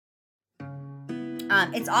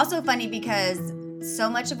It's also funny because so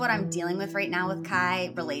much of what I'm dealing with right now with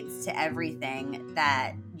Kai relates to everything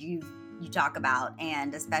that you talk about,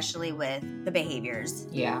 and especially with the behaviors.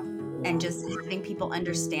 Yeah. And just having people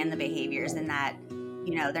understand the behaviors and that,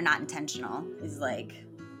 they're not intentional is like,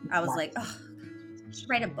 I was like, oh, I should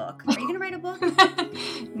write a book. Are you going to write a book?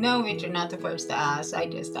 No, Rich, you're not the first to ask. I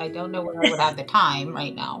don't know whether I would have the time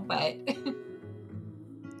right now, but...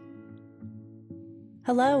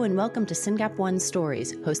 Hello and welcome to SYNGAP1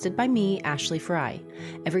 Stories, hosted by me, Ashley Fry.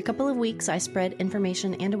 Every couple of weeks, I spread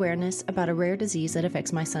information and awareness about a rare disease that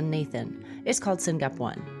affects my son, Nathan. It's called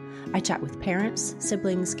SYNGAP1. I chat with parents,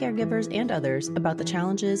 siblings, caregivers, and others about the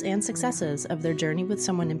challenges and successes of their journey with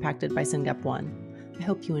someone impacted by SYNGAP1. I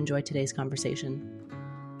hope you enjoy today's conversation.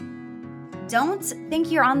 Don't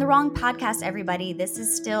think you're on the wrong podcast, everybody. This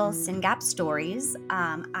is still SYNGAP Stories.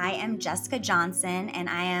 I am Jessica Johnson, and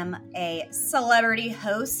I am a celebrity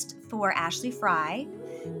host for Ashley Fry.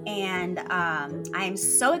 And I am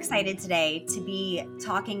so excited today to be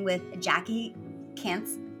talking with Jackie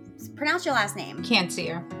Pronounce your last name.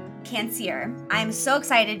 Kancir. I'm so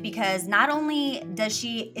excited because not only is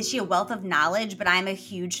she a wealth of knowledge, but I'm a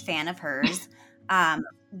huge fan of hers.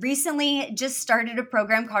 Recently just started a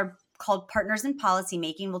program called Partners in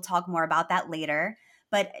Policymaking. We'll talk more about that later.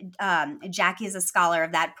 But Jackie is a scholar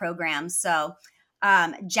of that program. So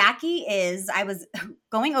Jackie I was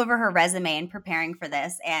going over her resume and preparing for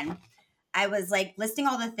this, and I was like listing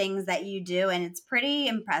all the things that you do, and it's pretty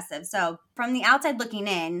impressive. So from the outside looking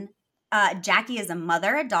in, Jackie is a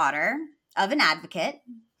mother, a daughter of an advocate,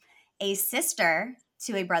 a sister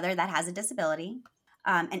to a brother that has a disability,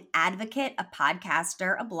 an advocate, a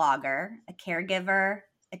podcaster, a blogger, a caregiver,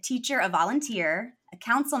 a teacher, a volunteer, a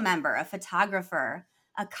council member, a photographer,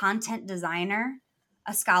 a content designer,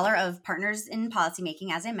 a scholar of Partners in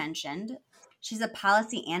Policymaking, as I mentioned. She's a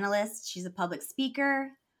policy analyst. She's a public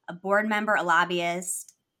speaker, a board member, a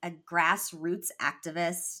lobbyist, a grassroots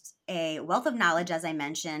activist, a wealth of knowledge, as I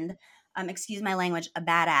mentioned. Excuse my language, a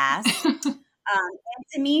badass. And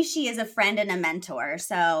to me, she is a friend and a mentor.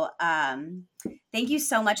 So thank you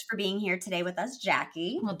so much for being here today with us,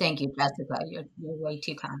 Jackie. Well, thank you, Jessica. You're way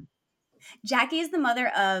too kind. Jackie is the mother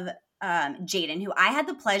of Jadyne, who I had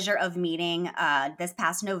the pleasure of meeting this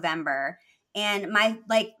past November. And my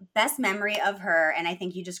best memory of her, and I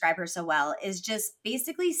think you describe her so well, is just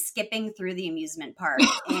basically skipping through the amusement park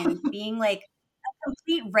and being like a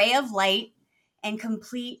complete ray of light and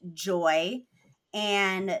complete joy.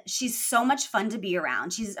 And she's so much fun to be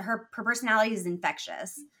around. Her personality is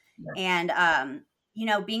infectious. Yeah. And,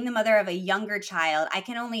 being the mother of a younger child, I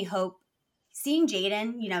can only hope seeing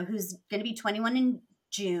Jadyne, who's going to be 21 in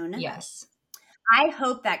June. Yes. I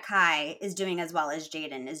hope that Kai is doing as well as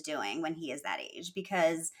Jadyne is doing when he is that age,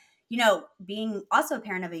 because, being also a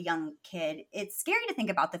parent of a young kid, it's scary to think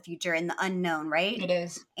about the future and the unknown, right? It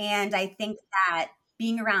is. And I think that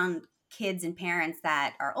being around kids and parents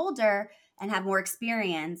that are older and have more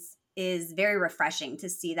experience is very refreshing to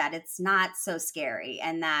see that it's not so scary,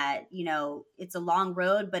 and that, it's a long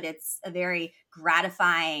road, but it's a very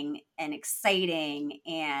gratifying and exciting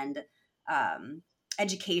and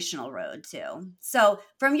educational road too. So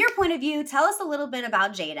from your point of view, tell us a little bit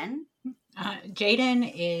about Jadyne.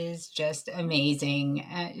 Jadyne is just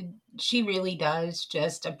amazing. She really does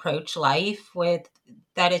just approach life with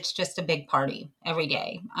that it's just a big party every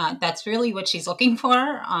day. That's really what she's looking for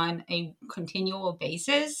on a continual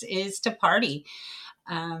basis, is to party.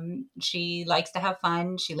 She likes to have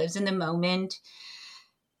fun. She lives in the moment.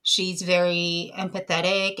 She's very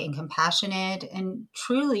empathetic and compassionate and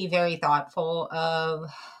truly very thoughtful of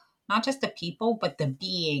not just the people, but the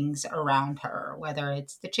beings around her, whether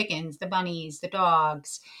it's the chickens, the bunnies, the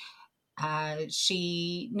dogs.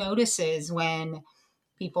 She notices when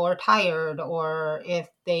people are tired, or if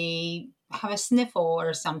they have a sniffle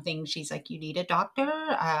or something, she's like, you need a doctor?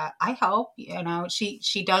 I help.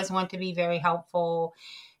 She does want to be very helpful.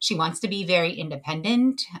 She wants to be very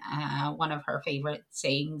independent. One of her favorite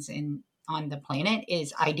sayings on the planet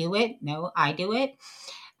is, I do it. No, I do it.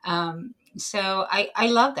 So I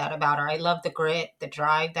love that about her. I love the grit, the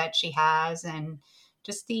drive that she has, and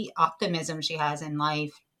just the optimism she has in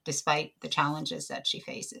life, despite the challenges that she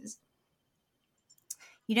faces.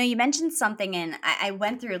 You mentioned something, and I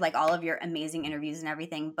went through all of your amazing interviews and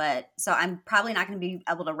everything, but so I'm probably not going to be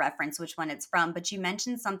able to reference which one it's from, but you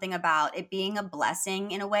mentioned something about it being a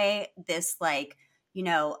blessing in a way, this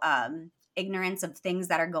ignorance of things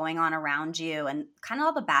that are going on around you and kind of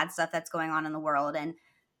all the bad stuff that's going on in the world. And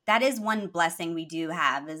that is one blessing we do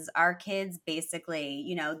have, is our kids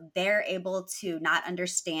basically, they're able to not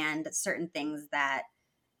understand certain things that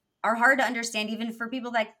are hard to understand even for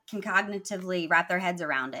people that can cognitively wrap their heads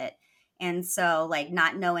around it. And so like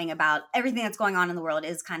not knowing about everything that's going on in the world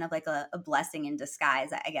is kind of like a blessing in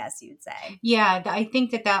disguise, I guess you'd say. Yeah, I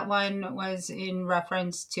think that one was in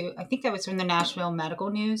reference to, I think that was from the Nashville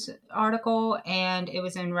Medical News article, and it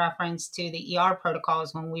was in reference to the ER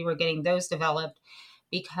protocols when we were getting those developed,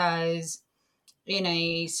 because in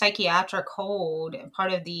a psychiatric hold,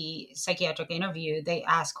 part of the psychiatric interview, they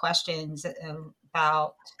ask questions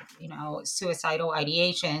about, suicidal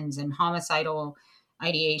ideations and homicidal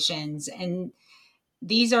ideations. And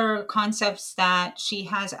these are concepts that she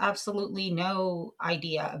has absolutely no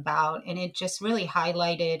idea about. And it just really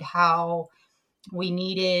highlighted how we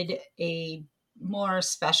needed a more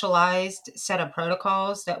specialized set of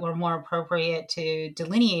protocols that were more appropriate to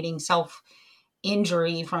delineating self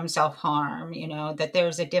injury from self harm. That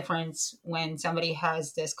there's a difference when somebody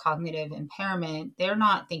has this cognitive impairment. They're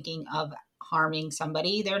not thinking of harming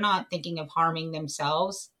somebody, they're not thinking of harming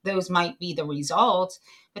themselves. Those might be the results,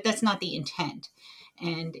 but that's not the intent.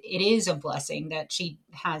 And it is a blessing that she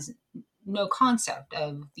has no concept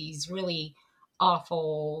of these really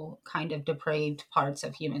awful, kind of depraved parts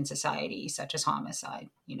of human society, such as homicide.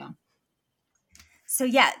 So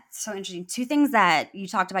yeah, so interesting. Two things that you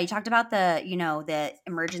talked about. You talked about the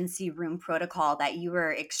emergency room protocol that you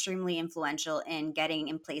were extremely influential in getting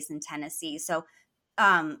in place in Tennessee. So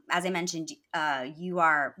as I mentioned, you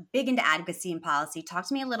are big into advocacy and policy. Talk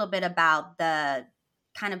to me a little bit about the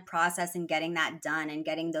kind of process in getting that done and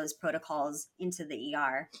getting those protocols into the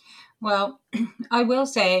ER. Well, I will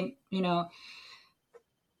say,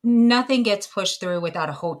 nothing gets pushed through without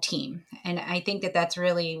a whole team. And I think that that's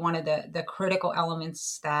really one of the critical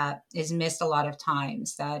elements that is missed a lot of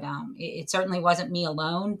times, that it certainly wasn't me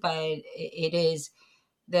alone, but it is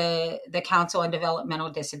the Council on Developmental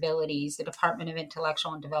Disabilities, the Department of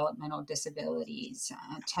Intellectual and Developmental Disabilities,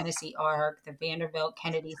 Tennessee ARC, the Vanderbilt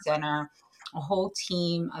Kennedy Center. A whole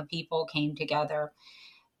team of people came together.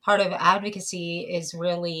 Part of advocacy is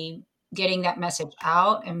really getting that message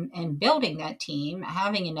out and building that team.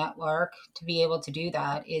 Having a network to be able to do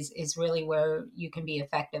that is really where you can be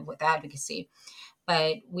effective with advocacy.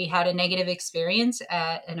 But we had a negative experience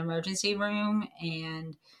at an emergency room,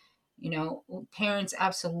 and parents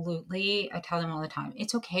absolutely, I tell them all the time,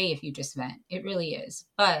 it's okay if you just vent. It really is.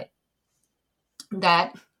 But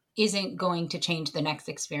that isn't going to change the next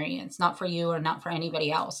experience, not for you or not for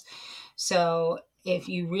anybody else. So if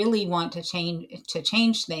you really want to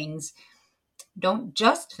change things, don't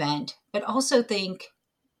just vent, but also think,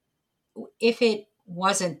 if it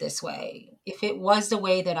wasn't this way, if it was the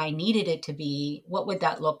way that I needed it to be, what would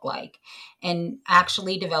that look like? And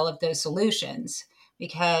actually develop those solutions.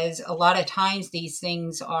 Because a lot of times these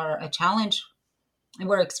things are a challenge, and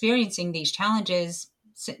we're experiencing these challenges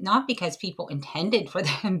not because people intended for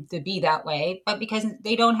them to be that way, but because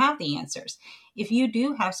they don't have the answers. If you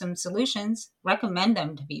do have some solutions, recommend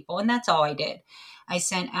them to people. And that's all I did. I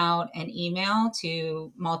sent out an email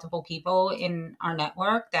to multiple people in our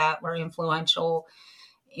network that were influential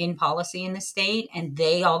in policy in the state, and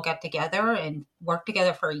they all got together and worked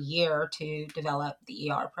together for a year to develop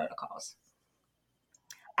the ER protocols.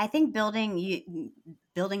 I think building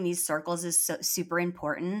these circles is super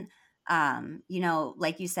important.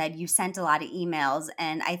 Like you said, you sent a lot of emails,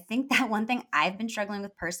 and I think that one thing I've been struggling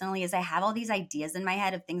with personally is I have all these ideas in my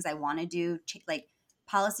head of things I want to do, like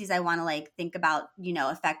policies I want to like think about,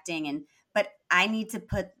 affecting, but I need to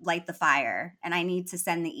light the fire, and I need to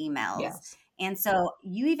send the emails. Yes. And so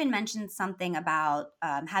you even mentioned something about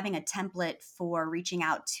having a template for reaching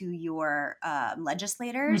out to your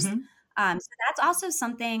legislators. Mm-hmm. So that's also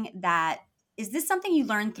something is this something you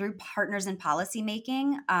learned through Partners in Policy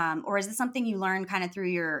Making? Or is this something you learned kind of through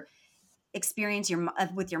your experience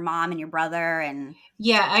with your mom and your brother? And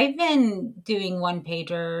yeah, I've been doing one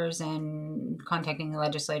pagers and contacting the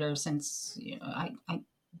legislators since I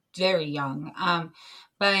very young.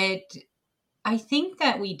 But I think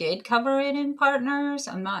that we did cover it in Partners.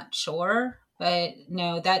 I'm not sure, but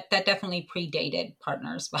no, that definitely predated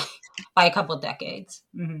Partners by a couple of decades.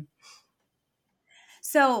 Mm-hmm.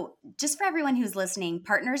 So just for everyone who's listening,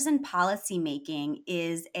 Partners in Policy Making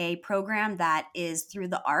is a program that is through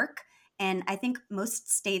the ARC. And I think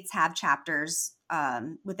most states have chapters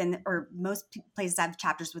most places have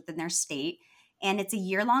chapters within their state. And it's a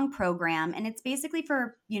year-long program. And it's basically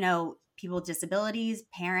for, people with disabilities,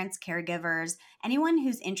 parents, caregivers, anyone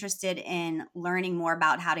who's interested in learning more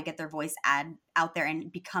about how to get their voice out there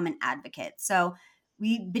and become an advocate. So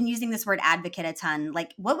we've been using this word advocate a ton.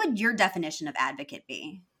 Like, what would your definition of advocate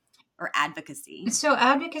be? or advocacy? So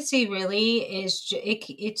advocacy really is,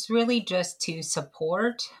 it's really just to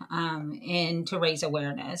support and to raise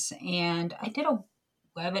awareness. And I did a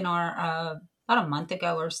webinar about a month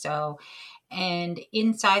ago or so. And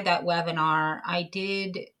inside that webinar, I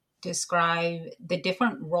did describe the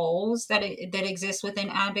different roles that exist within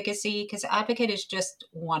advocacy, because advocate is just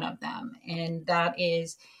one of them. And that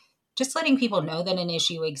is just letting people know that an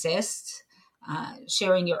issue exists,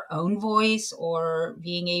 sharing your own voice, or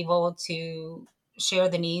being able to share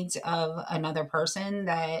the needs of another person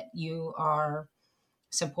that you are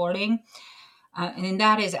supporting. And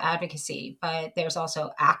that is advocacy. But there's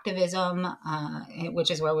also activism,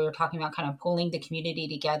 which is where we were talking about kind of pulling the community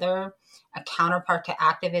together. A counterpart to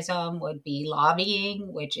activism would be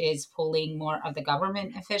lobbying, which is pulling more of the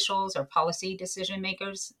government officials or policy decision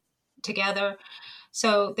makers together.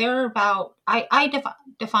 So there are about, I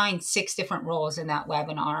defined 6 different roles in that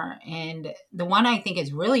webinar. And the one I think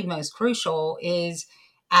is really most crucial is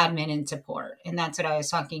admin and support. And that's what I was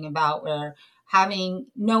talking about, where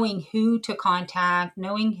knowing who to contact,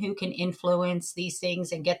 knowing who can influence these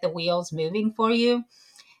things and get the wheels moving for you.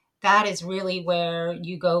 That is really where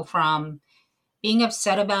you go from being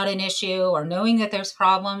upset about an issue or knowing that there's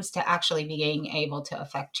problems to actually being able to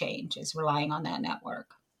affect change, is relying on that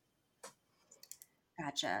network.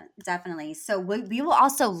 Gotcha. Definitely. So we will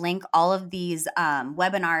also link all of these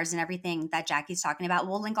webinars and everything that Jackie's talking about.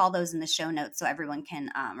 We'll link all those in the show notes so everyone can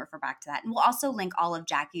refer back to that. And we'll also link all of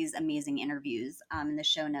Jackie's amazing interviews in the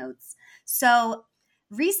show notes. So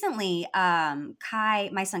recently,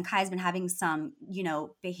 my son Kai, has been having some,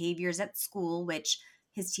 behaviors at school, which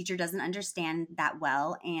his teacher doesn't understand that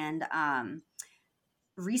well. And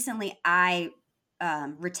recently I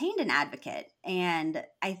retained an advocate. And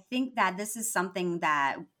I think that this is something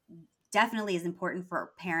that definitely is important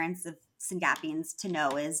for parents of SYNGAPians to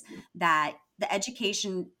know, is that the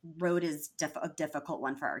education road is a difficult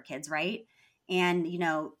one for our kids, right? And,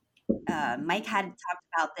 Mike had talked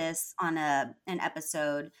about this on an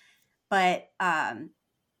episode, but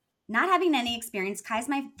not having any experience, Kai's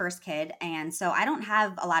my first kid. And so I don't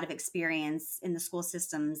have a lot of experience in the school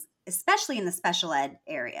systems, especially in the special ed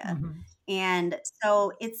area. Mm-hmm. And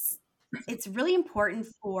so it's really important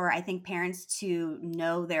for, I think, parents to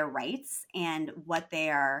know their rights and what they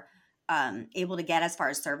are able to get as far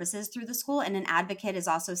as services through the school. And an advocate is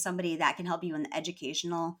also somebody that can help you in the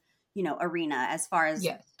educational, arena, as far as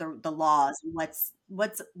Yes. the laws, what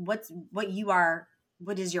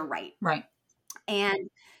is your right. Right. And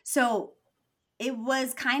so it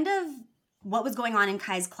was kind of what was going on in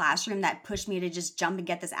Kai's classroom that pushed me to just jump and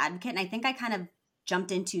get this advocate. And I think I kind of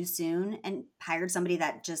jumped in too soon and hired somebody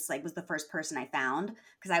that just was the first person I found,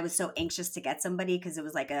 because I was so anxious to get somebody, because it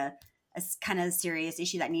was a kind of serious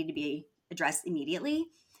issue that needed to be addressed immediately.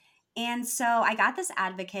 And so I got this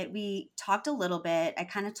advocate. We talked a little bit. I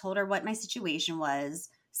kind of told her what my situation was,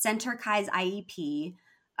 sent her Kai's IEP,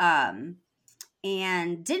 and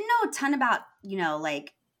didn't know a ton about,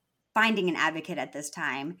 finding an advocate at this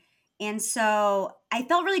time. And so I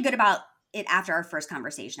felt really good about it after our first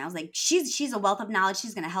conversation. I was like, she's a wealth of knowledge.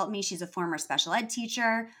 She's going to help me. She's a former special ed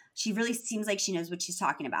teacher. She really seems like she knows what she's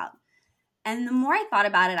talking about. And the more I thought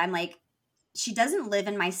about it, I'm like, she doesn't live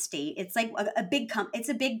in my state. It's like it's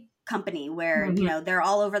a big company where, Mm-hmm. They're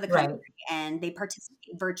all over the country, Right. and they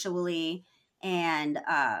participate virtually. And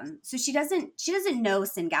so she doesn't know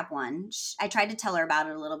SYNGAP1. I tried to tell her about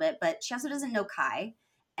it a little bit, but she also doesn't know Kai.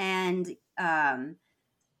 And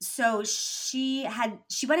so she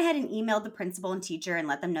went ahead and emailed the principal and teacher and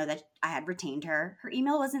let them know that I had retained her. Her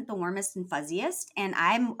email wasn't the warmest and fuzziest. And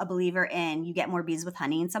I'm a believer in you get more bees with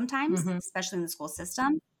honey, and sometimes, Mm-hmm. especially in the school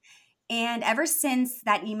system. And ever since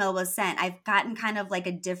that email was sent, I've gotten kind of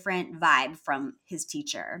a different vibe from his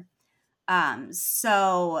teacher.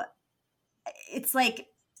 So it's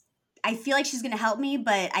I feel like she's going to help me,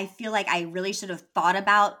 but I feel like I really should have thought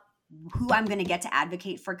about who I'm going to get to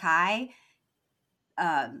advocate for Kai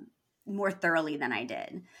more thoroughly than I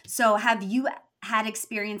did. So have you had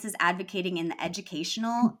experiences advocating in the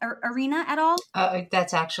educational arena at all?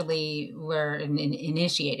 That's actually where it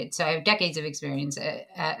initiated. So I have decades of experience at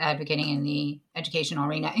advocating in the educational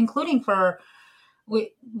arena, including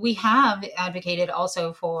we have advocated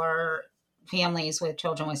also for families with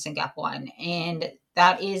children with SYNGAP1, and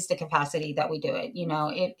that is the capacity that we do it.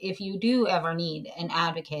 If you do ever need an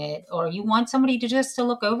advocate, or you want somebody to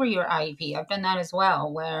look over your IEP, I've done that as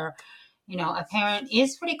well, where a parent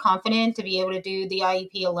is pretty confident to be able to do the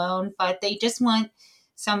IEP alone, but they just want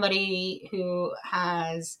somebody who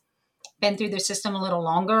has been through the system a little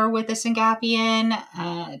longer with a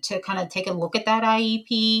SYNGAPian to kind of take a look at that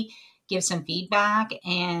IEP, give some feedback.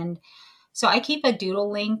 And So I keep a doodle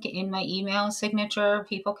link in my email signature.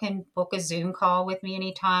 People can book a Zoom call with me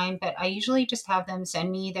anytime, but I usually just have them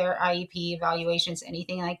send me their IEP evaluations,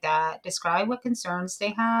 anything like that, describe what concerns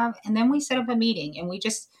they have, and then we set up a meeting and we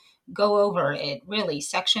just go over it really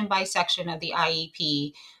section by section of the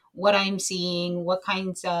IEP, what I'm seeing, what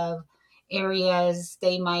kinds of areas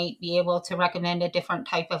they might be able to recommend a different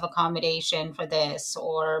type of accommodation for this,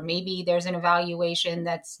 or maybe there's an evaluation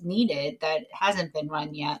that's needed that hasn't been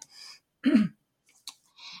run yet.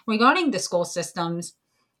 Regarding the school systems,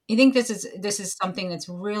 I think this is something that's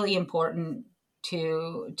really important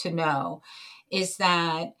to know, is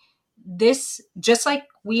that this, just like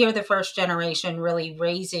we are the first generation really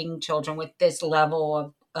raising children with this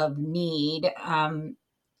level of need,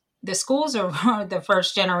 the schools are the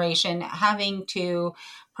first generation having to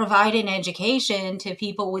provide an education to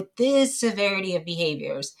people with this severity of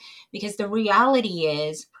behaviors. Because the reality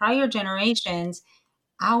is, prior generations,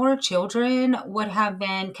 our children would have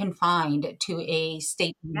been confined to a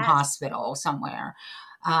state Yes. hospital somewhere.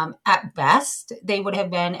 At best, they would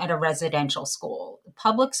have been at a residential school.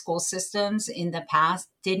 Public school systems in the past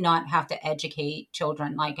did not have to educate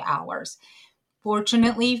children like ours.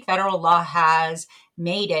 Fortunately, federal law has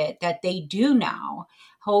made it that they do now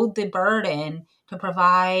hold the burden to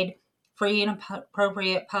provide free and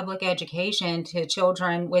appropriate public education to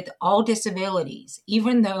children with all disabilities,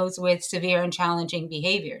 even those with severe and challenging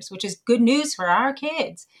behaviors, which is good news for our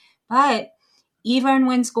kids. But even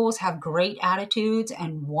when schools have great attitudes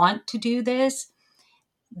and want to do this,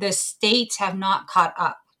 the states have not caught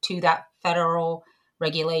up to that federal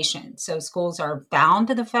regulation. So schools are bound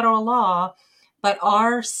to the federal law, but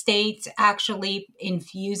are states actually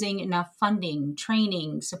infusing enough funding,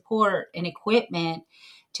 training, support, and equipment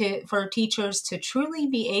for teachers to truly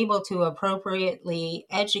be able to appropriately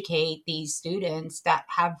educate these students that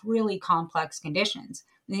have really complex conditions?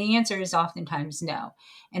 And the answer is oftentimes no.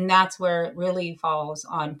 And that's where it really falls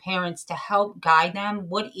on parents to help guide them.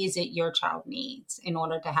 What is it your child needs in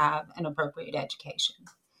order to have an appropriate education?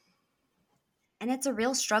 And it's a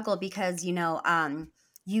real struggle because,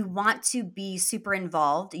 you want to be super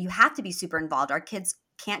involved. You have to be super involved. Our kids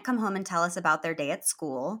can't come home and tell us about their day at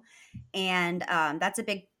school. And that's a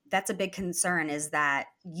big concern, is that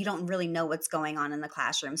you don't really know what's going on in the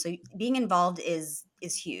classroom. So being involved is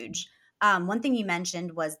huge. One thing you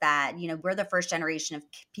mentioned was that, we're the first generation of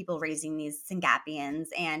people raising these Syngapians,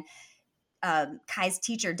 and Kai's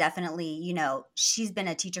teacher definitely, she's been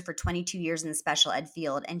a teacher for 22 years in the special ed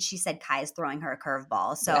field, and she said Kai is throwing her a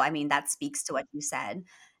curveball. So, Yeah. I mean, that speaks to what you said.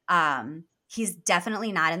 He's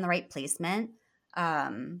definitely not in the right placement.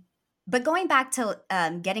 But going back to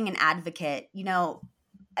getting an advocate,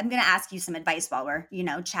 I'm going to ask you some advice while we're,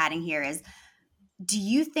 chatting here. Is Do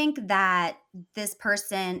you think that this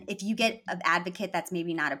person, if you get an advocate that's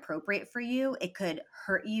maybe not appropriate for you, it could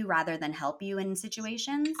hurt you rather than help you in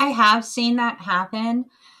situations? I have seen that happen,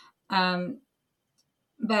 um,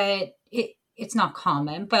 but it's not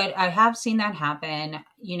common, but I have seen that happen.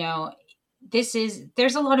 There's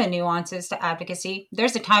a lot of nuances to advocacy.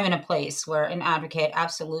 There's a time and a place where an advocate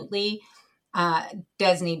absolutely uh,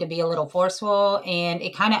 does need to be a little forceful, and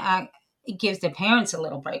it gives the parents a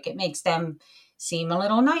little break. It makes them seem a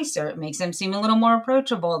little nicer. It makes them seem a little more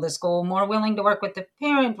approachable. The school more willing to work with the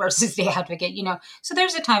parent versus the advocate. So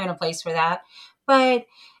there's a time and a place for that. But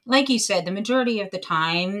like you said, the majority of the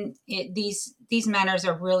time, these matters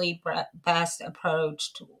are really best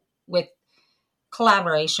approached with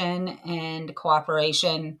collaboration and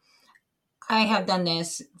cooperation. I have done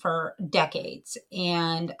this for decades,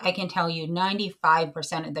 and I can tell you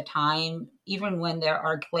 95% of the time, even when there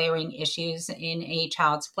are glaring issues in a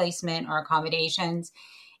child's placement or accommodations,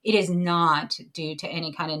 it is not due to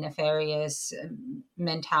any kind of nefarious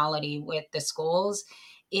mentality with the schools.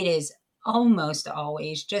 It is almost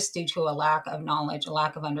always just due to a lack of knowledge, a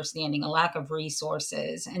lack of understanding, a lack of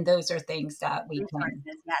resources. And those are things that we can,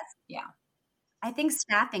 Resources, yes. yeah. I think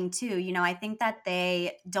staffing too. I think that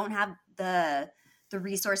they don't have the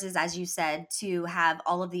resources, as you said, to have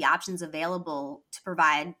all of the options available to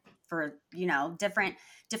provide for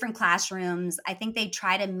different classrooms. I think they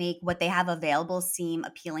try to make what they have available seem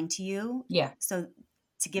appealing to you, Yeah. so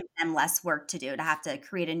to give them less work to do, to have to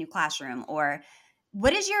create a new classroom. Or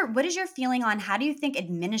what is your feeling on, how do you think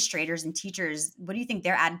administrators and teachers, what do you think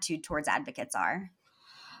their attitude towards advocates are?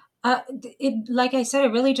 Like I said,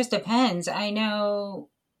 it really just depends. I know,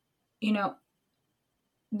 you know,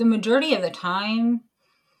 the majority of the time,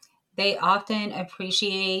 they often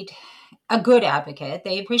appreciate a good advocate.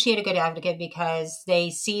 They appreciate a good advocate because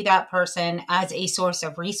they see that person as a source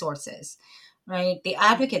of resources, right? The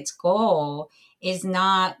advocate's goal is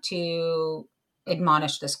not to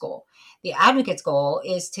admonish the school. The advocate's goal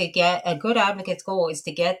is to get a good advocate's goal is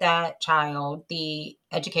to get that child the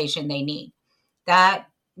education they need. That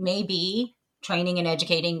may be training and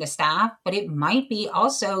educating the staff, but it might be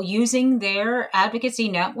also using their advocacy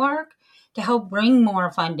network to help bring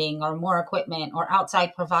more funding or more equipment or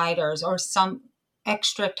outside providers or some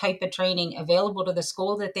extra type of training available to the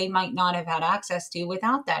school that they might not have had access to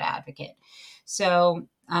without that advocate. So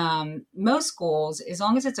most schools, as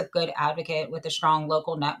long as it's a good advocate with a strong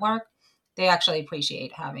local network, they actually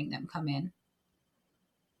appreciate having them come in.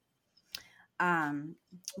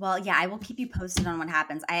 Well, yeah, I will keep you posted on what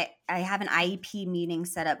happens. I have an IEP meeting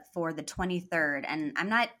set up for the 23rd, and I'm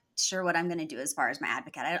not sure what I'm going to do as far as my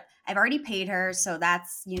advocate. I've already paid her, so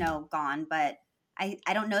that's, gone, but I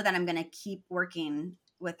don't know that I'm going to keep working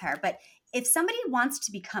with her. But if somebody wants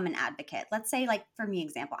to become an advocate, let's say, like for me,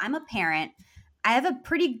 example, I'm a parent. I have a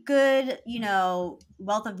pretty good,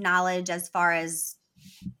 wealth of knowledge as far as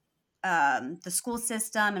the school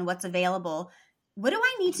system and what's available. What do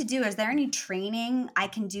I need to do? Is there any training I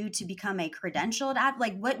can do to become a credentialed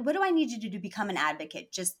what do I need to do to become an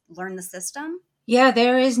advocate? Just learn the system? Yeah,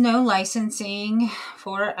 there is no licensing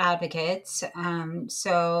for advocates.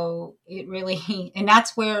 So it really, and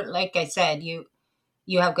that's where, like I said, you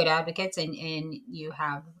have good advocates and you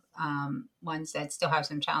have ones that still have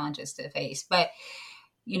some challenges to face. But,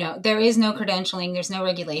 there is no credentialing, there's no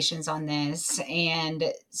regulations on this.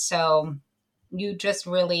 And so you just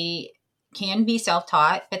really can be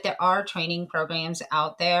self-taught, but there are training programs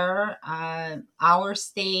out there. Our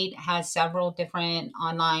state has several different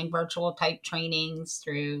online virtual type trainings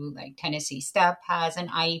through, like Tennessee STEP has an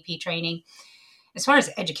IEP training. As far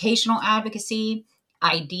as educational advocacy,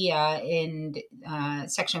 IDEA in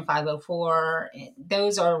Section 504,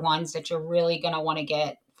 those are ones that you're really going to want to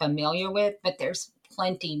get familiar with, but there's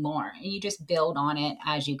plenty more. And you just build on it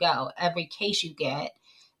as you go. Every case you get,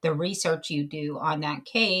 the research you do on that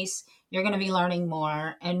case, you're going to be learning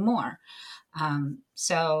more and more.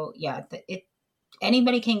 So yeah,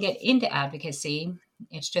 anybody can get into advocacy.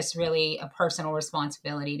 It's just really a personal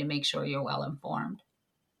responsibility to make sure you're well informed.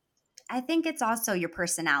 I think it's also your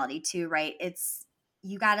personality too, right?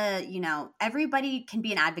 You gotta, everybody can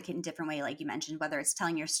be an advocate in a different way, like you mentioned, whether it's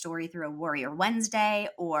telling your story through a Warrior Wednesday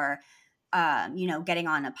or getting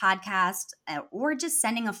on a podcast, or just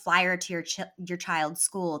sending a flyer to your child's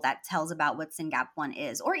school that tells about what SYNGAP1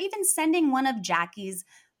 is, or even sending one of Jackie's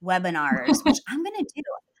webinars, which I'm going to do.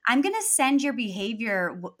 I'm going to send your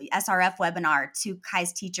behavior SRF webinar to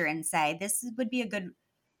Kai's teacher and say, this would be a good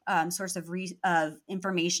source of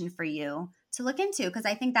information for you to look into, because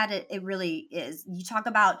I think that it really is. You talk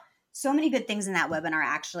about so many good things in that webinar.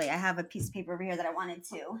 Actually, I have a piece of paper over here that I wanted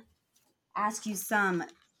to ask you some.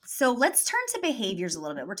 So let's turn to behaviors a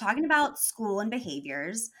little bit. We're talking about school and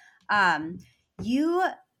behaviors. You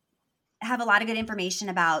have a lot of good information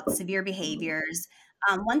about severe behaviors.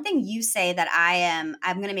 One thing you say that I'm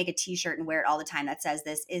going to make a t-shirt and wear it all the time that says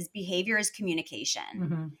this is behavior is communication.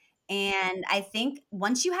 Mm-hmm. And I think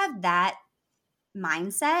once you have that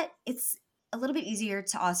mindset, it's a little bit easier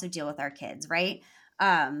to also deal with our kids, right?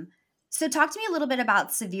 So talk to me a little bit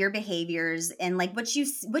about severe behaviors and like what you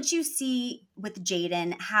see with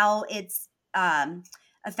Jadyne, how it's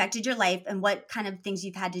affected your life, and what kind of things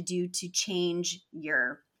you've had to do to change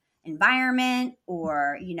your environment,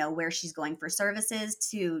 or where she's going for services,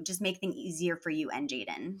 to just make things easier for you and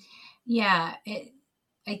Jadyne. Yeah,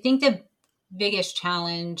 I think the biggest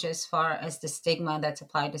challenge as far as the stigma that's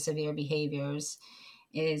applied to severe behaviors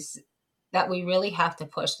is that we really have to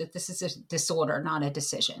push that this is a disorder, not a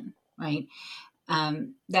decision, right?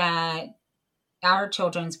 That our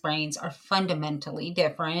children's brains are fundamentally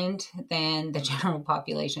different than the general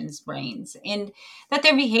population's brains, and that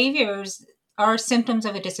their behaviors are symptoms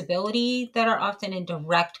of a disability that are often in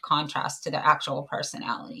direct contrast to their actual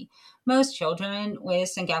personality. Most children with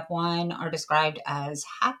SYNGAP1 are described as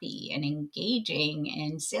happy and engaging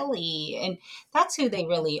and silly, and that's who they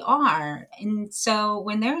really are. And so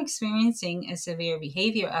when they're experiencing a severe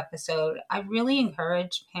behavior episode, I really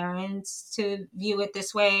encourage parents to view it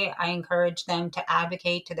this way. I encourage them to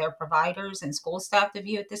advocate to their providers and school staff to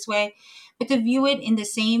view it this way, but to view it in the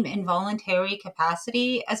same involuntary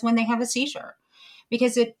capacity as when they have a seizure.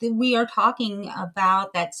 Because we are talking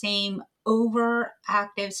about that same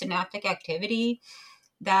overactive synaptic activity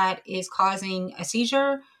that is causing a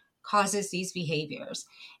seizure, causes these behaviors,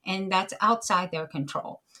 and that's outside their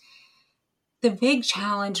control. The big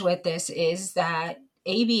challenge with this is that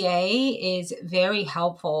ABA is very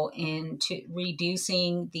helpful in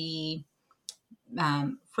reducing the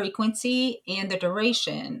frequency and the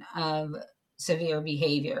duration of severe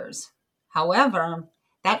behaviors. However,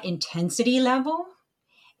 that intensity level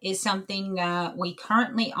is something that we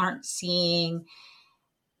currently aren't seeing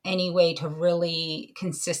any way to really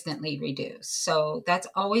consistently reduce. So that's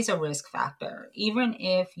always a risk factor. Even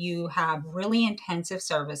if you have really intensive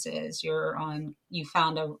services, you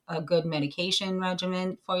found a good medication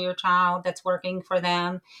regimen for your child that's working for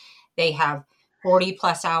them. They have 40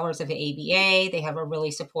 plus hours of ABA. They have a really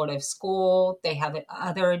supportive school. They have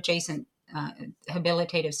other adjacent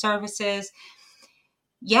habilitative services.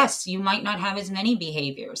 Yes, you might not have as many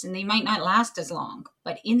behaviors and they might not last as long,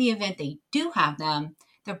 but in the event they do have them,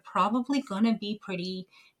 they're probably going to be pretty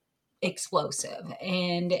explosive.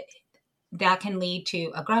 And that can lead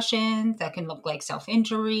to aggression, that can look like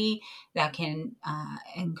self-injury, that can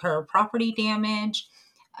incur property damage.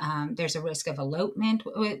 There's a risk of elopement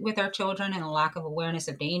with our children and a lack of awareness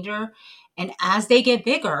of danger. And as they get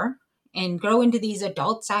bigger and grow into these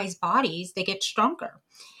adult-sized bodies, they get stronger.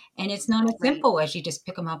 And it's not as Right. simple as you just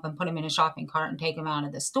pick them up and put them in a shopping cart and take them out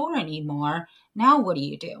of the store anymore. Now, what do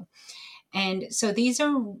you do? And so these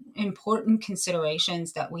are important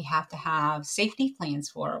considerations that we have to have safety plans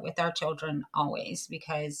for with our children always,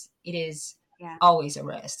 because it is Yeah. always a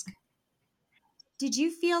risk. Did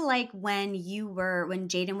you feel like when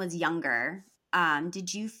Jadyne was younger,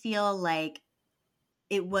 did you feel like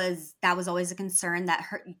that was always a concern, that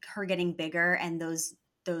her getting bigger and those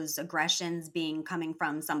aggressions coming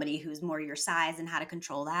from somebody who's more your size, and how to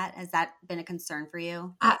control that? Has that been a concern for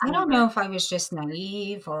you I when you don't know were? if I was just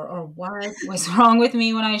naive or what was wrong with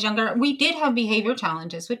me when I was younger. We did have behavior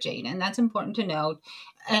challenges with Jadyne, that's important to note.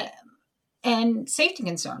 Uh, and safety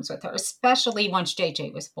concerns with her, especially once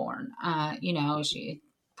JJ was born. She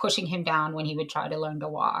pushing him down when he would try to learn to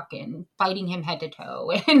walk and biting him head to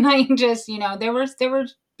toe. And like, just, there were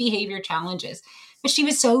behavior challenges, but she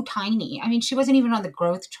was so tiny. I mean, she wasn't even on the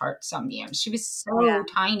growth chart some years. She was so Yeah.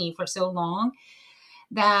 tiny for so long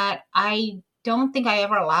that I don't think I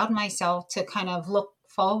ever allowed myself to kind of look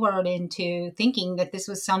forward into thinking that this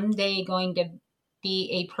was someday going to be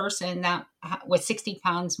a person that was 60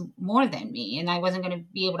 pounds more than me, and I wasn't going to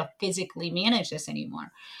be able to physically manage this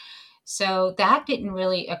anymore. So that didn't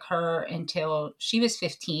really occur until she was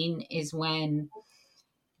 15, is when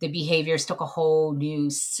the behaviors took a whole new,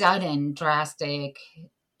 sudden, drastic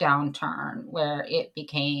downturn, where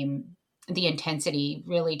the intensity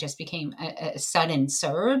really just became a sudden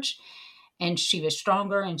surge, and she was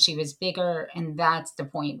stronger and she was bigger. And that's the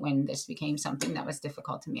point when this became something that was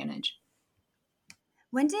difficult to manage.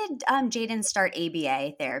 When did Jadyne start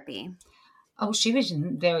ABA therapy? Oh, she was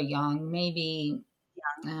very young, maybe.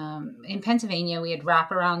 In Pennsylvania, we had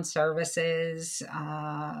wraparound services.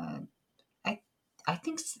 I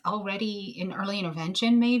think already in early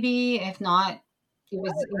intervention, maybe. If not, it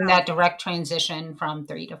was in Wow. that direct transition from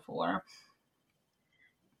 3 to 4.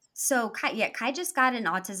 So Kai just got an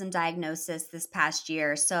autism diagnosis this past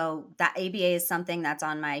year. So that ABA is something that's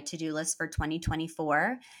on my to-do list for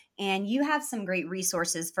 2024. And you have some great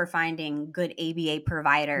resources for finding good ABA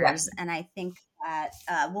providers. Yes. And I think that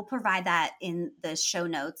we'll provide that in the show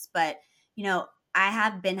notes. But, I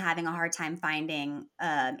have been having a hard time finding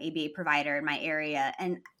ABA provider in my area.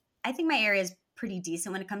 And I think my area is pretty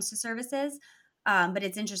decent when it comes to services. But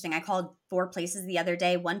it's interesting. I called 4 places the other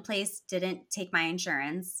day. One place didn't take my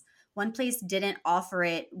insurance. One place didn't offer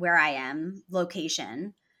it where I am,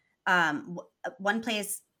 location. One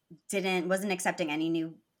place wasn't accepting any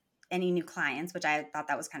new clients, which I thought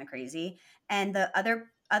that was kind of crazy. And the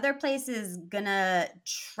other place is gonna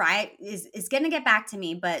get back to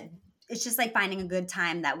me, but it's just like finding a good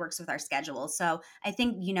time that works with our schedule. So I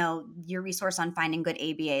think, your resource on finding good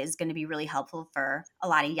ABA is going to be really helpful for a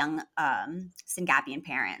lot of young SYNGAP1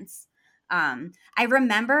 parents. I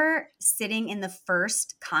remember sitting in the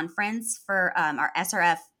first conference for our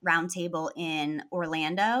SRF roundtable in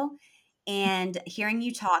Orlando and hearing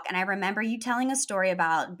you talk. And I remember you telling a story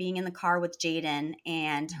about being in the car with Jadyne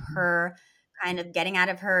and her kind of getting out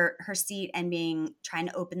of her seat and trying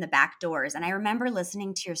to open the back doors. And I remember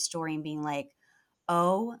listening to your story and being like,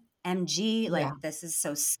 OMG, Yeah. like this is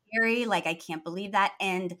so scary. Like I can't believe that.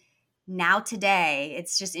 And now today,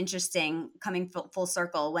 it's just interesting coming full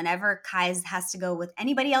circle. Whenever Kai has to go with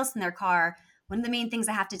anybody else in their car, one of the main things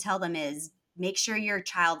I have to tell them is make sure your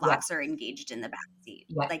child Yeah. locks are engaged in the back seat.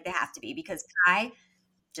 Yeah. Like they have to be, because Kai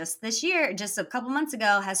just this year, just a couple months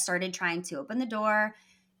ago, has started trying to open the door,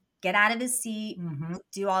 get out of his seat, Mm-hmm.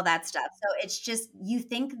 do all that stuff. So it's just, you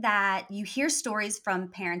think that you hear stories from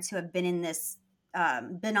parents who have been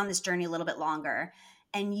been on this journey a little bit longer,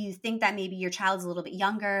 and you think that maybe your child's a little bit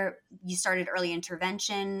younger, you started early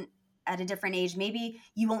intervention at a different age, maybe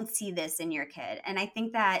you won't see this in your kid. And I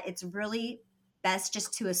think that it's really best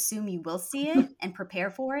just to assume you will see it and prepare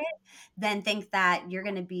for it than think that you're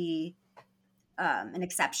going to be an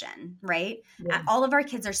exception, right? Yeah. All of our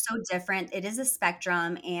kids are so different. It is a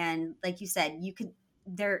spectrum, and like you said,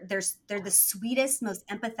 they're the sweetest, most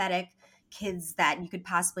empathetic kids that you could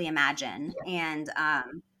possibly imagine, and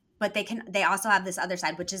but they also have this other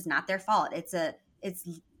side, which is not their fault. It's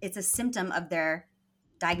a symptom of their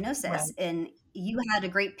diagnosis. Right. And you had a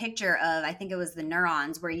great picture of, I think it was the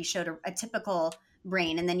neurons, where you showed a typical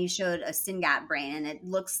brain, and then you showed a SYNGAP brain, and it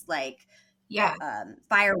looks like Yeah.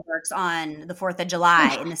 fireworks on the 4th of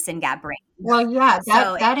July in the SYNGAP brain. Well, yeah,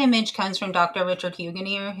 So that image comes from Dr. Richard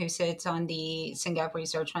Huganier, who sits on the SYNGAP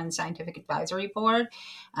Research Fund Scientific Advisory Board.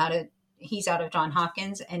 He's out of Johns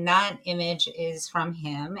Hopkins, and that image is from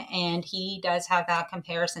him. And he does have that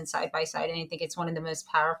comparison side by side. And I think it's one of the most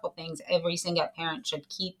powerful things. Every SYNGAP parent should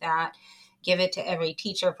keep that, give it to every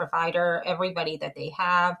teacher, provider, everybody that they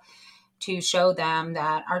have, to show them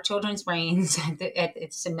that our children's brains at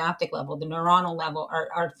its synaptic level, the neuronal level,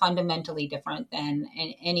 are fundamentally different than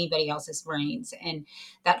anybody else's brains. And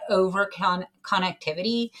that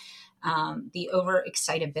connectivity, the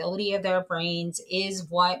over-excitability of their brains is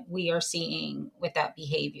what we are seeing with that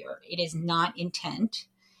behavior. It is not intent.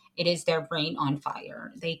 It is their brain on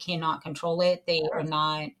fire. They cannot control it. They are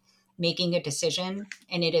not making a decision.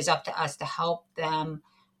 And it is up to us to help them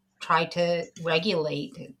try to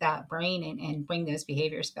regulate that brain and bring those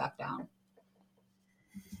behaviors back down.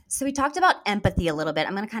 So we talked about empathy a little bit.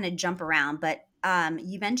 I'm going to kind of jump around, but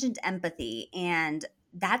you mentioned empathy, and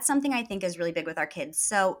that's something I think is really big with our kids.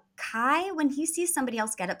 So Kai, when he sees somebody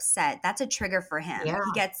else get upset, that's a trigger for him. Yeah.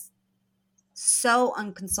 He gets so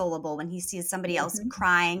unconsolable when he sees somebody else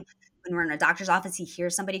crying. When we're in a doctor's office, he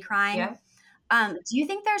hears somebody crying. Yeah. Do you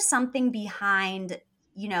think there's something behind,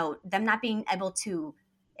 them not being able to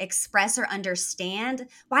express or understand?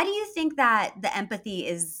 Why do you think that the empathy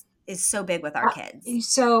is so big with our kids?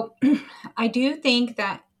 So I do think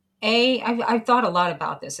that I've thought a lot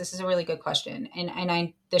about this. This is a really good question.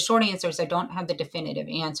 And the short answer is I don't have the definitive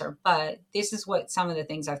answer, but this is what some of the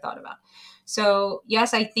things I've thought about. So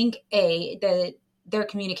yes, I think that their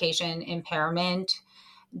communication impairment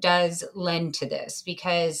does lend to this,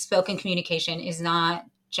 because spoken communication is not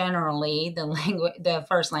generally the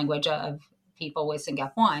first language of people with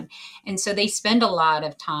SYNGAP1. And so they spend a lot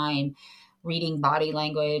of time reading body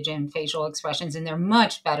language and facial expressions, and they're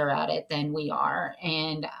much better at it than we are.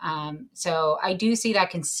 And so I do see that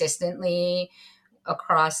consistently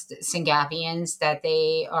across SYNGAPians, that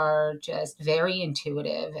they are just very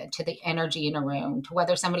intuitive to the energy in a room, to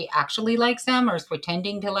whether somebody actually likes them or is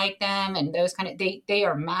pretending to like them. And those they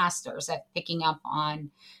are masters at picking up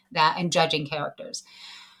on that and judging characters.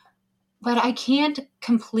 But I can't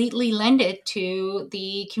completely lend it to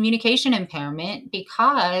the communication impairment,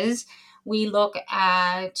 because we look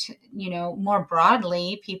at, more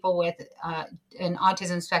broadly, people with an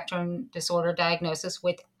autism spectrum disorder diagnosis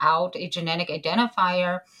without a genetic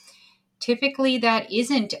identifier. Typically, that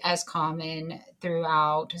isn't as common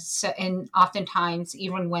throughout. So, and oftentimes,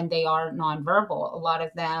 even when they are nonverbal, a lot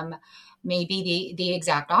of them may be the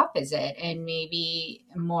exact opposite, and maybe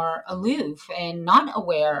more aloof and not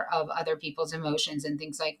aware of other people's emotions and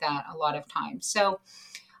things like that a lot of times. So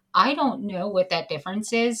I don't know what that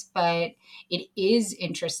difference is, but it is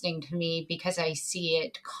interesting to me, because I see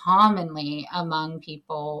it commonly among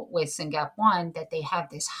people with SYNGAP1, that they have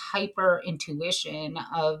this hyper intuition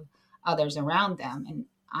of others around them. And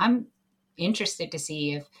I'm interested to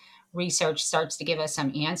see if research starts to give us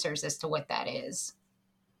some answers as to what that is.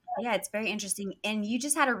 Yeah, it's very interesting. And you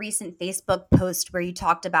just had a recent Facebook post where you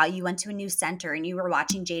talked about, you went to a new center and you were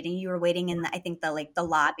watching Jadyne. You were waiting in the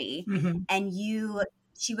lobby, and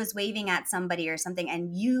she was waving at somebody or something,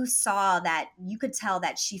 and you could tell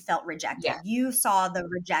that she felt rejected. Yeah. You saw the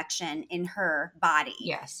rejection in her body.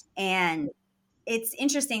 Yes. And it's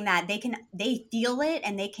interesting that they feel it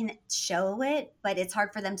and they can show it, but it's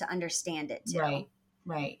hard for them to understand it too.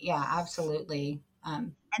 Right. Yeah, absolutely.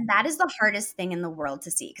 And that is the hardest thing in the world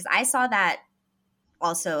to see, because I saw that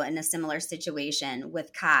also in a similar situation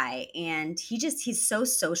with Kai, and he's so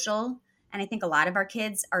social. And I think a lot of our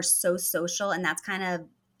kids are so social, and that's kind of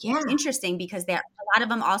interesting, because a lot of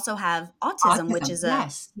them also have autism. Which is a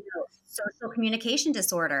social communication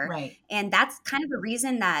disorder. Right. And that's kind of the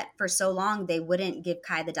reason that for so long they wouldn't give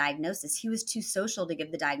Kai the diagnosis. He was too social to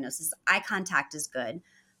give the diagnosis. Eye contact is good,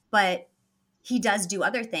 but he does do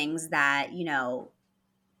other things that,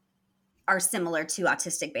 are similar to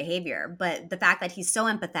autistic behavior. But the fact that he's so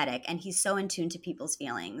empathetic and he's so in tune to people's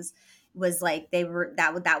feelings was like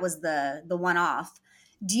that was the one off.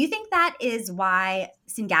 Do you think that is why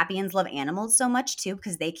Syngapians love animals so much too?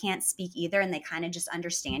 Because they can't speak either and they kind of just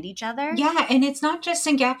understand each other? Yeah, and it's not just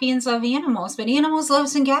Syngapians love animals, but animals love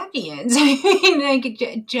Syngapians. I mean,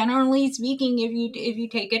 like generally speaking, if you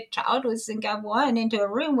take a child with SYNGAP1 into a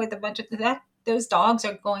room with a bunch of that, those dogs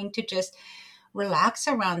are going to just relax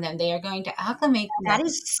around them. They are going to acclimate to That them.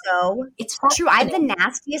 is so It's true. I have the fascinating.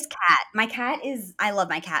 nastiest cat. My cat is, I love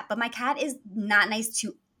my cat, but my cat is not nice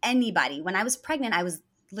to anybody. When I was pregnant, I was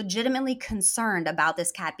legitimately concerned about this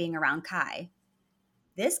cat being around Kai.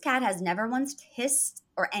 This cat has never once hissed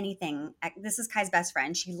or anything. This is Kai's best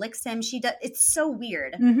friend. She licks him. She does. It's so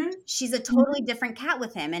weird. Mm-hmm. She's a totally different cat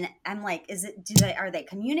with him, and I'm like, are they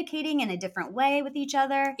communicating in a different way with each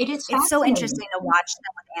other? It is It's so fascinating. interesting to watch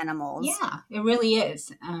them with animals. Yeah, it really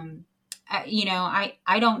is. I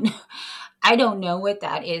don't know. I don't know what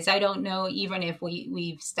that is. I don't know even if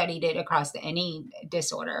we've studied it across any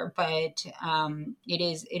disorder, but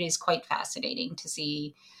it is quite fascinating to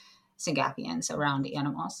see Syngapians around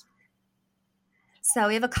animals. So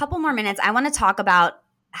we have a couple more minutes. I want to talk about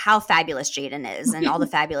how fabulous Jadyne is and all the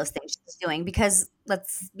fabulous things she's doing because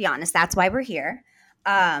let's be honest, that's why we're here.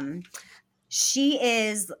 She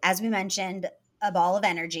is, as we mentioned, a ball of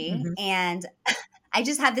energy. Mm-hmm. And I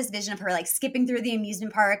just have this vision of her like skipping through the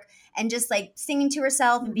amusement park and just like singing to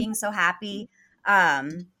herself and being so happy.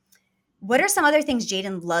 What are some other things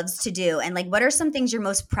Jadyne loves to do? And like, what are some things you're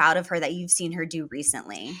most proud of her that you've seen her do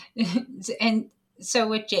recently? And so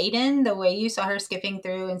with Jadyne, the way you saw her skipping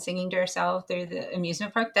through and singing to herself through the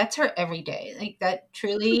amusement park, that's her every day. Like that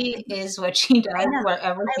truly is what she does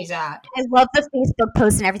wherever she's at. I love the Facebook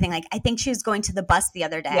post and everything. Like, I think she was going to the bus the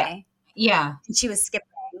other day. Yeah. And she was skipping.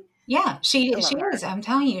 Yeah, she her. is. I'm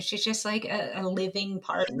telling you, she's just like a living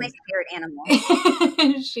part. She's my favorite animal.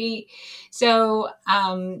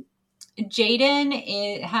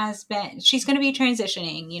 Jadyne she's going to be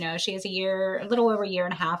transitioning. You know, she has a little over a year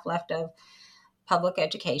and a half left of public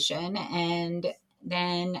education. And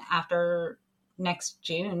then after next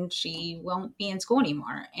June, she won't be in school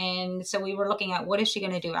anymore. And so we were looking at what is she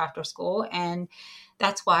going to do after school? And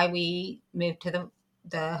that's why we moved to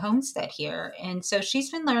the homestead here. And so she's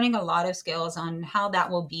been learning a lot of skills on how that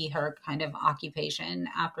will be her kind of occupation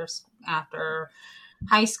after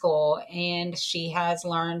high school. And she has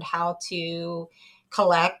learned how to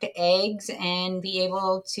collect eggs and be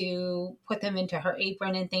able to put them into her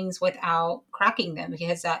apron and things without cracking them,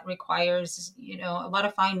 because that requires, a lot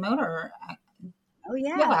of fine motor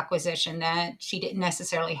skill acquisition that she didn't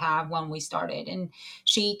necessarily have when we started. And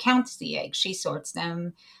she counts the eggs, she sorts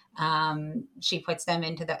them, she puts them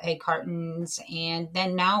into the egg cartons. And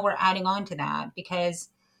then now we're adding on to that because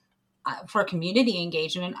for community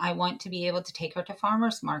engagement, I want to be able to take her to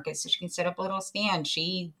farmers markets so she can set up a little stand.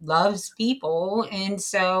 She loves people. And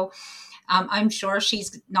so I'm sure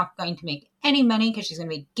she's not going to make any money because she's going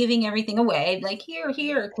to be giving everything away. Like, here.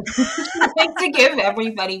 She likes to give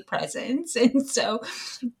everybody presents. And so,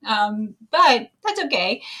 but that's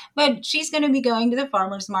okay. But she's going to be going to the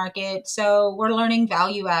farmer's market. So we're learning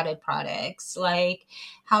value-added products like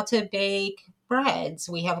how to bake breads.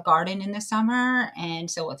 We have a garden in the summer. And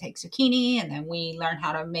so we'll take zucchini and then we learn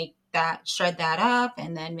how to shred that up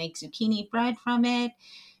and then make zucchini bread from it.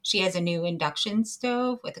 She has a new induction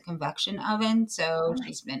stove with a convection oven. So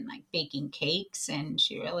she's been like baking cakes and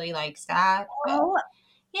she really likes that. Oh,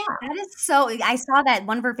 yeah. That is so, I saw that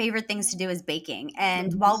one of her favorite things to do is baking.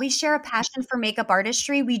 And while we share a passion for makeup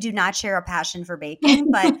artistry, we do not share a passion for baking.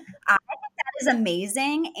 But I think that is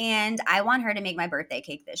amazing. And I want her to make my birthday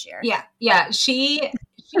cake this year. Yeah. Yeah. She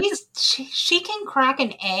can crack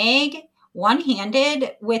an egg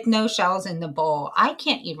one-handed with no shells in the bowl. I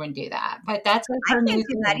can't even do that, but that's like her I can't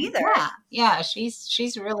do that either. Yeah,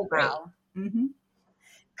 she's really great. Wow. Mm-hmm.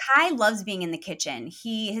 Kai loves being in the kitchen.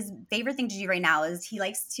 His favorite thing to do right now is he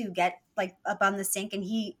likes to get like up on the sink and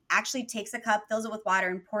he actually takes a cup, fills it with water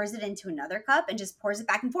and pours it into another cup and just pours it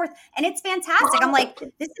back and forth. And it's fantastic. I'm like,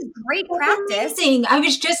 this is great practice. Amazing. I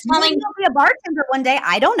was just telling you'll be a bartender one day.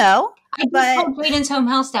 I don't know. I told Jadyne's home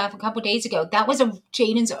health staff a couple of days ago. That was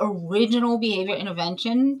Jadyne's original behavior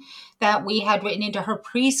intervention that we had written into her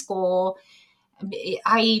preschool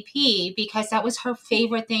IEP because that was her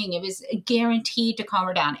favorite thing. It was guaranteed to calm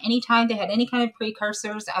her down. Anytime they had any kind of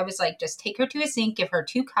precursors, I was like, just take her to a sink, give her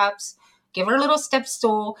 2 cups, give her a little step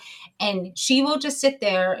stool, and she will just sit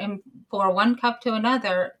there and pour 1 cup to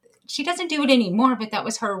another. She doesn't do it anymore, but that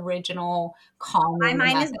was her original calming My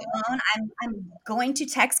mind method. is blown. I'm going to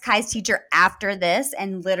text Kai's teacher after this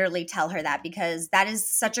and literally tell her that because that is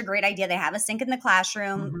such a great idea. They have a sink in the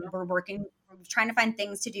classroom. Mm-hmm. We're trying to find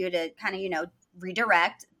things to do to kind of,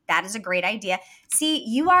 redirect. that is a great idea. See,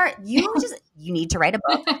 you need to write a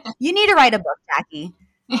book. You need to write a book, Jackie.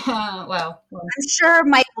 Well, I'm sure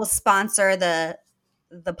Mike will sponsor the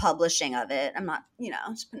publishing of it. I'm not,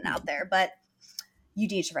 just putting it out there, but you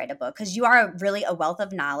need to write a book because you are really a wealth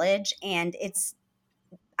of knowledge, and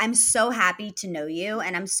I'm so happy to know you,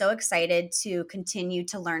 and I'm so excited to continue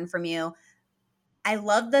to learn from you. I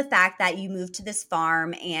love the fact that you moved to this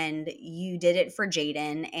farm and you did it for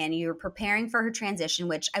Jadyne, and you're preparing for her transition,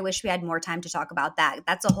 which I wish we had more time to talk about that.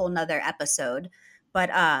 That's a whole nother episode.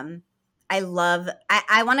 But I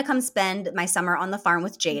want to come spend my summer on the farm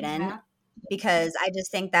with Jadyne because I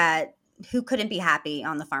just think that who couldn't be happy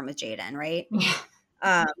on the farm with Jadyne, right?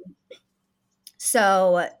 Yeah.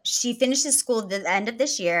 So she finishes school at the end of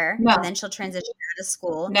this year, and then she'll transition out of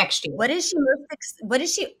school next year. What is she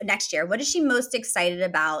next year? What is she most excited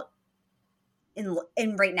about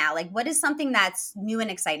in right now? Like, what is something that's new and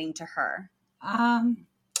exciting to her?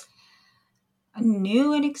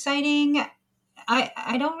 New and exciting.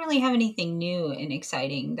 I don't really have anything new and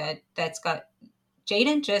exciting that's got.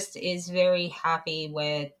 Jadyne just is very happy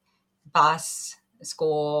with bus,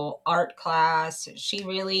 school, art class. She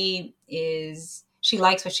really is. She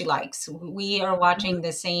likes what she likes. We are watching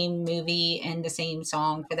the same movie and the same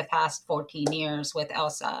song for the past 14 years with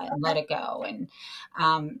Elsa and Let It Go. And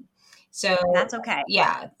so that's okay.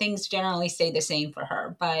 Yeah, things generally stay the same for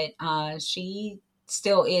her, but she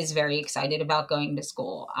still is very excited about going to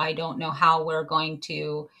school. I don't know how we're going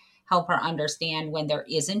to help her understand when there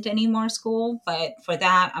isn't any more school. But for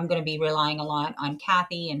that, I'm going to be relying a lot on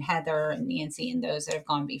Kathy and Heather and Nancy and those that have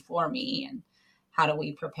gone before me. And how do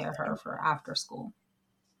we prepare her for after school?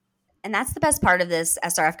 And that's the best part of this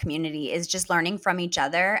SRF community is just learning from each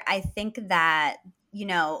other. I think that,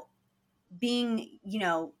 being,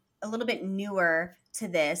 a little bit newer to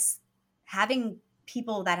this, having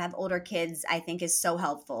people that have older kids, I think is so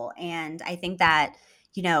helpful. And I think that,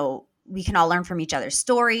 we can all learn from each other's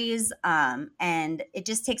stories. And it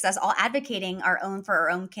just takes us all advocating for our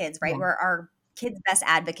own kids, right? Yeah. We're our kids' best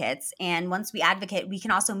advocates. And once we advocate, we can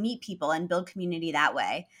also meet people and build community that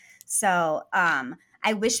way. So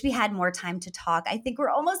I wish we had more time to talk. I think we're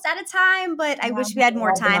almost out of time, but I wish we had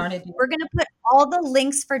more time. We're going to put all the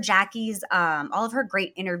links for Jackie's, all of her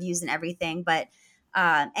great interviews and everything. But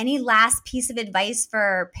any last piece of advice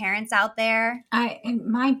for parents out there?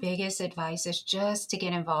 My biggest advice is just to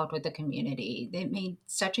get involved with the community. It made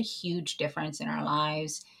such a huge difference in our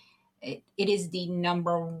lives. It is the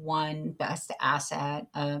number one best asset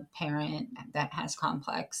a parent that has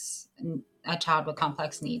a child with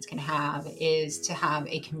complex needs can have, is to have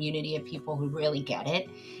a community of people who really get it.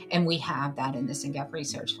 And we have that in the SYNGAP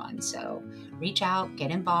Research Fund. So reach out, get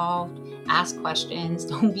involved, ask questions,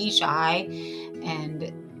 don't be shy.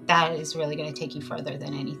 And that is really going to take you further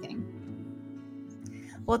than anything.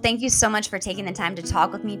 Well, thank you so much for taking the time to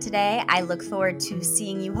talk with me today. I look forward to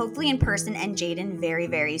seeing you hopefully in person and Jadyne very,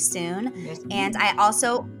 very soon. Yes. And I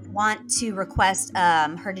also want to request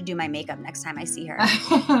her to do my makeup next time I see her.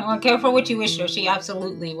 Well, careful what you wish her. She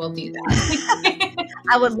absolutely will do that.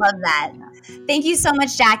 I would love that. Thank you so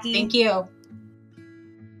much, Jackie. Thank you.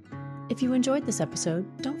 If you enjoyed this episode,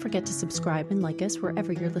 don't forget to subscribe and like us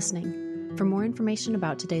wherever you're listening. For more information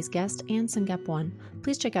about today's guest and SYNGAP1,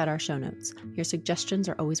 please check out our show notes. Your suggestions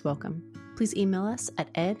are always welcome. Please email us at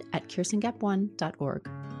ed@curesyngap1.org.